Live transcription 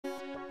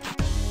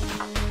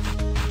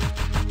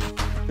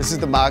This is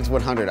the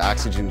MOGS-100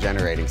 Oxygen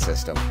Generating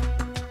System.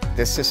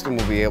 This system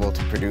will be able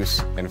to produce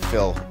and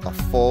fill a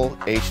full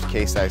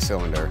H-K-size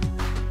cylinder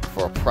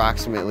for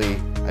approximately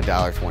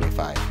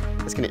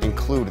 $1.25. It's going to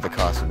include the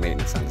cost of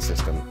maintenance on the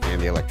system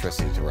and the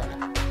electricity to run it.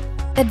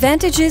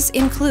 Advantages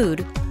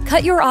include: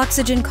 cut your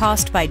oxygen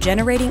cost by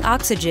generating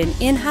oxygen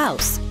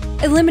in-house,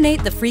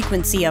 eliminate the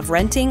frequency of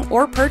renting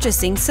or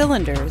purchasing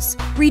cylinders,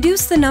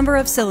 reduce the number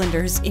of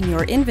cylinders in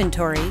your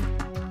inventory,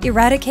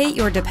 eradicate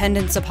your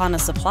dependence upon a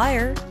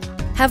supplier,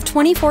 have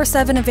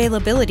 24/7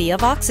 availability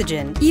of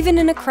oxygen. Even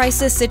in a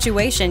crisis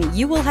situation,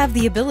 you will have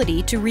the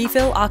ability to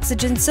refill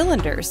oxygen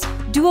cylinders.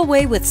 Do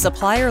away with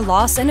supplier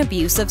loss and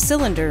abuse of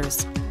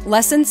cylinders.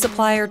 Lessen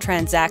supplier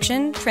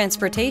transaction,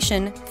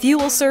 transportation,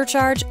 fuel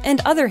surcharge,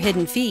 and other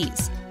hidden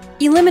fees.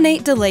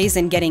 Eliminate delays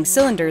in getting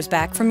cylinders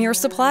back from your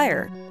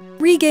supplier.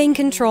 Regain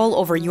control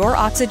over your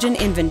oxygen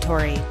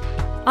inventory.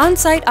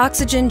 On-site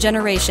oxygen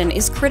generation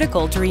is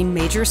critical during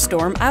major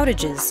storm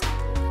outages.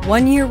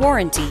 1-year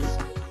warranty.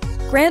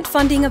 Grant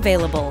funding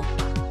available.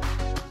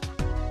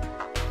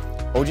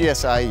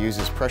 OGSI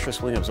uses pressure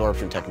swing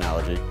absorption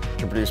technology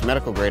to produce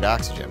medical-grade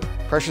oxygen.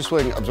 Pressure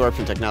swing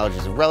absorption technology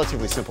is a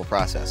relatively simple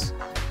process.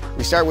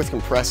 We start with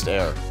compressed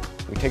air.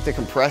 We take the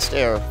compressed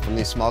air from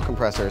these small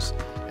compressors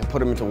and put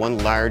them into one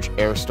large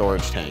air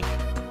storage tank.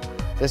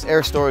 This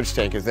air storage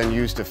tank is then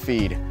used to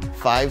feed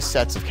 5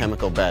 sets of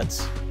chemical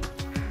beds.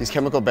 These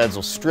chemical beds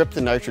will strip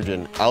the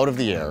nitrogen out of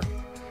the air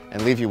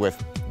and leave you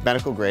with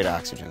medical-grade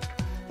oxygen.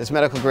 This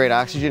medical-grade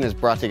oxygen is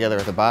brought together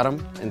at the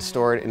bottom and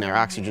stored in our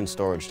oxygen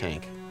storage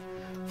tank.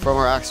 From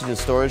our oxygen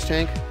storage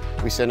tank,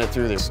 we send it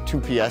through this 2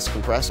 PS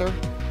compressor,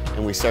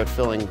 and we start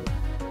filling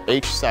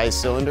H-size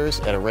cylinders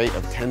at a rate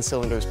of 10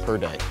 cylinders per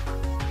day.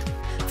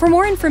 For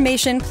more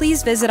information,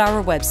 please visit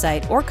our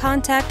website or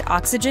contact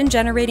Oxygen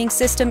Generating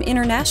System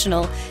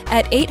International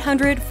at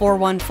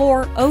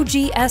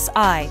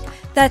 800-414-OGSI.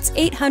 That's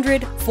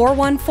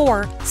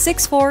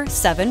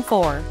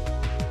 800-414-6474.